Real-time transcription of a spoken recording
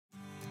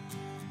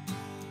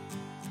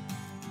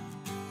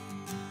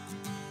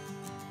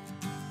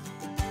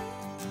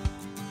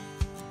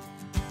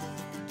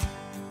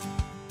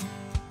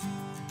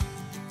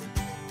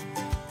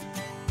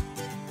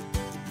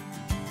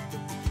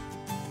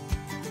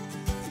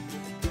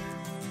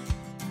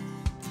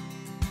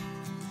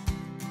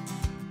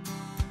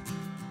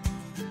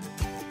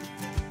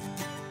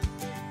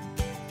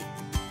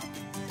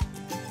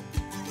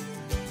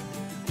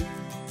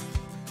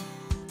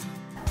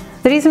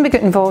The reason we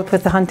got involved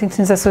with the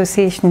Huntington's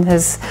Association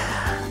is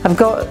I've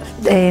got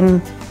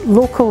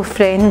local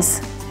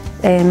friends,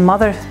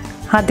 mother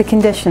had the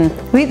condition.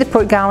 We at the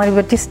Port Gallery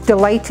were just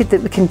delighted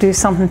that we can do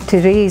something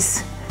to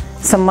raise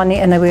some money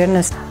and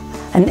awareness,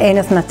 and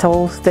anything at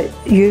all that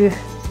you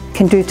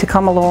can do to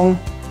come along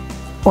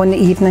on the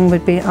evening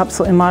would be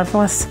absolutely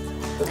marvellous.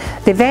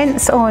 The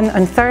event's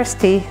on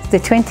Thursday the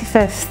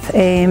 25th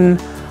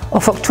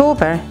of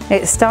October.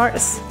 It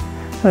starts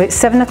about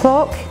 7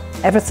 o'clock.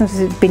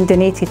 Everything's been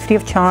donated free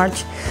of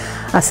charge.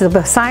 So there'll be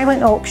a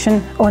silent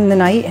auction on the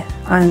night,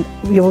 and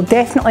you'll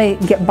definitely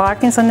get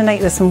bargains on the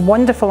night. There's some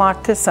wonderful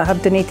artists that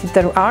have donated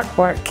their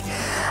artwork,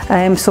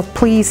 so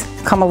please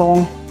come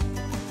along.